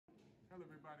Hello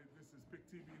everybody, this is PIC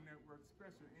TV Network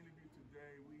special interview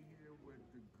today. We here with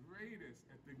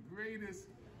the greatest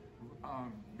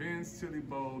Ben's Chili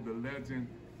Bowl, the legend.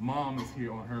 Mom is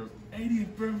here on her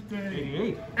 80th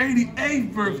birthday.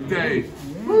 88th birthday.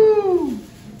 Yeah. Woo!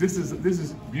 This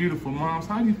is beautiful. Moms,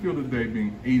 how do you feel today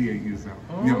being 88 years old?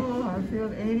 Oh, I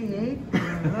feel 88.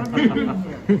 I love being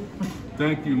here.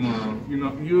 Thank you, Mom. You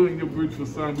know, you and your beautiful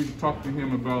son, we talked to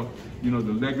him about, you know,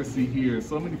 the legacy here.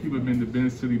 So many people have been to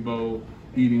Ben's Chili Bowl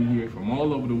eating here from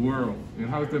all over the world. And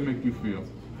how does that make you feel?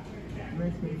 It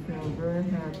makes me feel very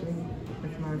happy.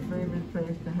 It's my favorite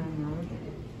place to hang out.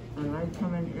 I like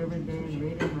coming every day and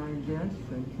meeting my guests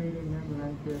and treating them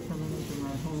like they're coming into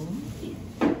my home.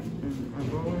 And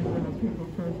I've always been a people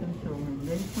person, so when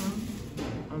they come,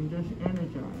 I'm just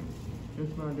energized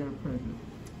just by their presence.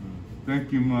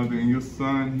 Thank you, Mother. And your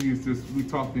son, we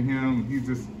talked to him, he's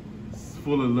just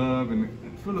full of love and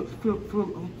full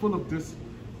of this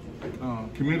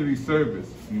community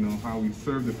service. You know, how we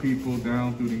serve the people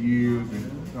down through the years.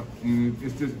 And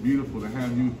it's just beautiful to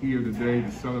have you here today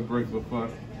to celebrate with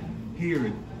us here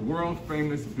at world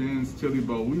famous Ben's Chili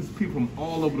Bowl. We have people from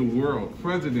all over the world,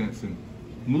 presidents and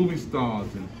movie stars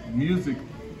and music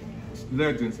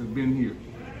legends have been here.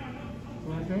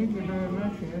 Well, thank you very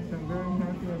much. Yes, I'm very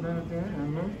happy about that.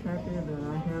 I'm most happy that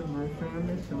I have my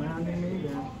family surrounding me.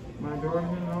 My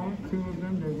daughters-in-law, two of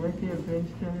them, they work here at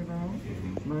Ben's Chili Bowl.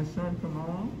 My son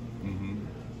Kamal.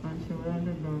 I'm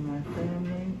surrounded by my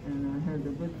family, and I had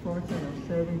the good fortune of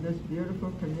serving this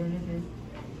beautiful community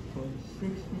for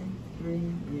 63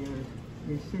 years.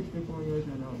 It's 64 years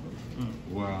in August.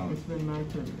 Wow. It's been my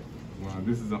privilege. Wow,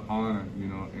 this is an honor, you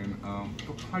know, and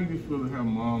how do you feel to have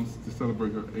moms to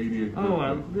celebrate her 88th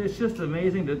birthday? Oh, it's just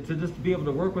amazing to just be able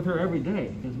to work with her every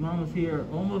day, because Mama's here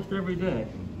almost every day.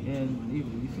 And you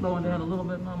slowing down a little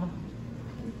bit, Mama?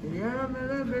 Yeah, I'm a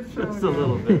little bit slow. Just a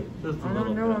little bit. Just a I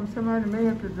don't know, somebody may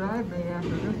have to drive me after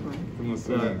this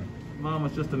one.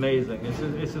 Mama's just amazing.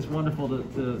 It's just wonderful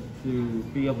to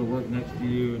be able to work next to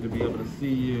you, to be able to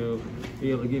see you,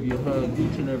 be able to give you a hug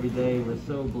each and every day. We're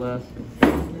so blessed.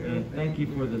 And thank you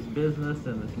for this business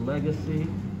and this legacy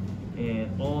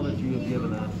and all that you have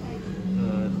given us.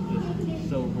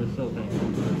 We're so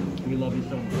thankful. We love you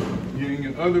so much. You and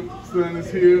your other son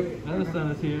is here. Other son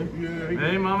is here. Yeah.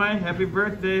 Hey, Mama, happy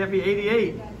birthday, happy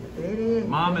 88. 88.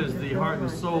 Mom is the heart and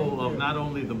soul of not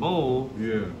only the bowl,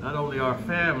 not only our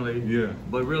family,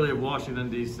 but really of Washington,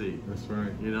 D.C. That's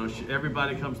right. You know,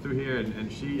 everybody comes through here,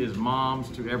 and she is moms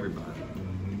to everybody.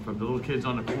 From the little kids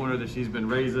on the corner that she's been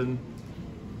raising,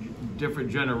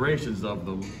 different generations of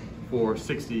them for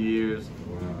 60 years,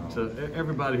 to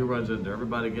everybody who runs in there.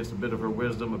 Everybody gets a bit of her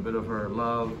wisdom, a bit of her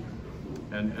love,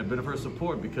 and a bit of her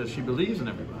support, because she believes in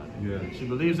everybody. She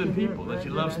believes in people, that she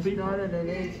loves people. I started at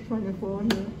age 24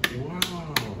 here. Wow.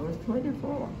 I was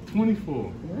 24.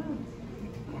 24? Yeah.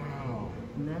 Wow.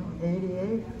 Now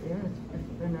 88, yeah,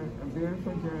 it's been a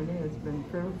beautiful journey. It's been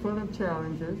full of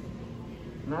challenges,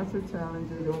 lots of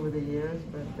challenges over the years,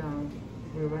 but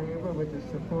we were able, with the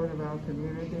support of our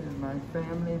community and my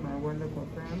family, my wonderful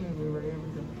family, we were able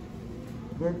to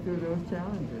work through those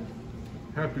challenges.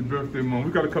 Happy birthday, Mom.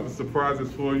 We got a couple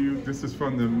surprises for you. This is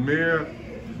from the mayor.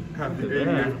 Happy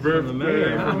 88th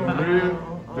birthday from the mayor.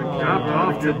 Drop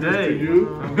off today.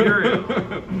 I'm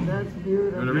hearing. That's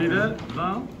beautiful. Want to read that,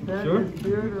 Mom? That Sure. is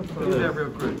beautiful. Read that real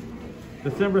quick.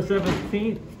 December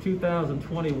 17th,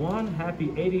 2021. Happy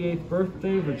 88th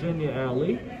birthday, Virginia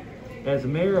Ali. As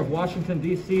mayor of Washington,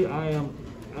 D.C., I am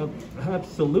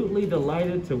absolutely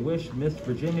delighted to wish Miss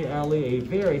Virginia Ali a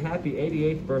very happy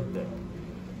 88th birthday.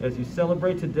 As you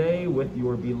celebrate today with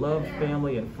your beloved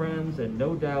family and friends, and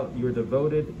no doubt your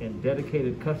devoted and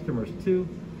dedicated customers too,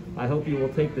 I hope you will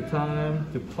take the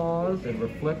time to pause and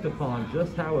reflect upon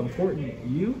just how important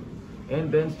you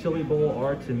and Ben's Chili Bowl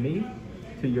are to me,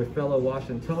 to your fellow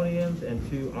Washingtonians, and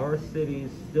to our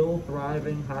city's still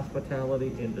thriving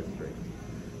hospitality industry.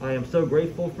 I am so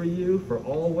grateful for you for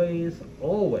always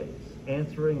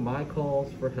answering my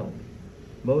calls for help.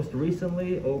 Most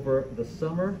recently, over the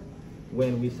summer,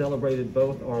 when we celebrated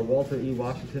both our Walter E.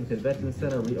 Washington Convention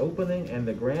Center reopening and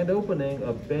the grand opening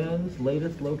of Ben's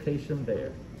latest location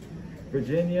there.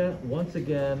 Virginia, once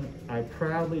again, I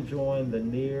proudly join the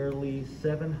nearly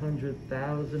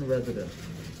 700,000 residents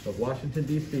of Washington,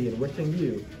 D.C. in wishing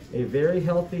you a very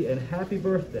healthy and happy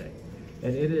birthday.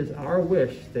 And it is our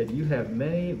wish that you have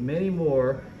many, many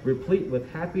more, replete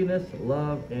with happiness,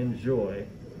 love, and joy.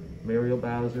 Muriel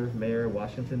Bowser, Mayor,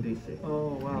 Washington, D.C.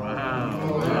 Oh, wow. Wow.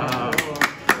 Oh, wow.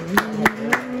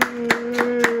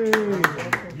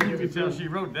 can tell she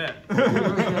wrote that. She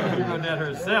wrote that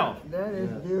herself. That is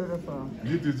beautiful.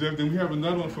 You deserve it. We have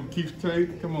another one from Keith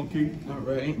Tate. Come on, Keith. All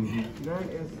right. That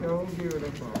is so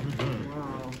beautiful.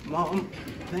 Wow. Mom,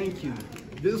 thank you.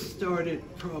 This started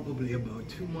probably about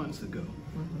 2 months ago.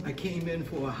 I came in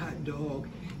for a hot dog.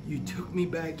 You took me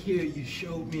back here. You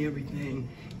showed me everything,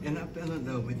 and I fell in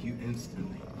love with you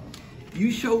instantly.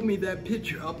 You showed me that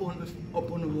picture up on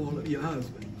the wall of your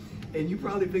husband. And you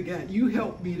probably forgot, you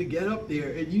helped me to get up there,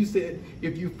 and you said,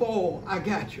 if you fall, I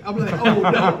got you. I'm like, oh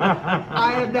no,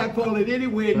 I am not falling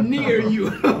anywhere near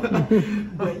you.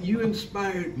 But you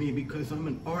inspired me because I'm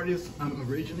an artist. I'm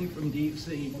originally from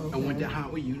DC. Okay. I went to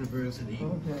Howard University.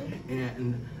 Okay.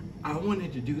 And I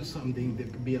wanted to do something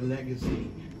that could be a legacy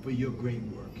for your great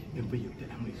work and for your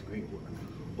family's great work.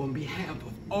 On behalf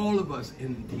of all of us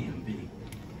in the DMV,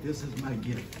 this is my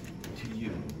gift to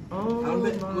you. Oh, I'll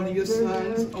let one of your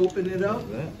sons open it up.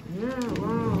 Yeah,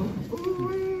 wow.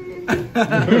 Ooh-wee.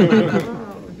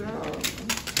 Wow,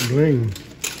 Bling.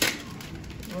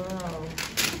 wow.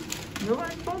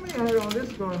 Nobody told me I had all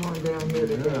this going on down here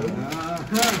today.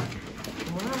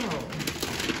 Wow.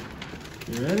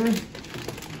 You ready?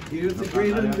 Here's the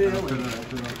great unveiling. Look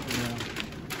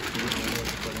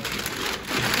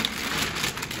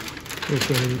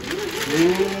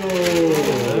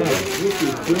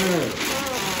at that.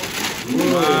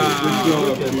 Wow.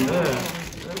 Look at that.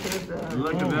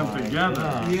 Look at them together.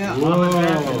 Yeah. Mom and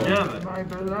dad together. My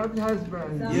beloved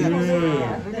husband.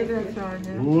 Yeah. Look at that,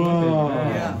 Tanya. Wow.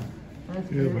 Yeah. That's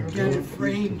beautiful. Get it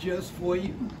framed just for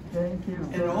you. Thank you.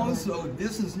 And also,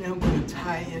 this is now going to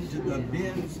tie into the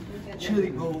Ben's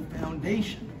Chili Bowl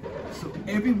Foundation. So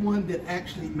everyone that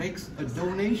actually makes a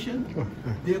donation,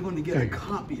 they're going to get a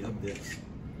copy of this.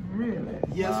 Really?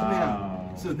 Yes,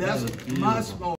 ma'am. So that's my small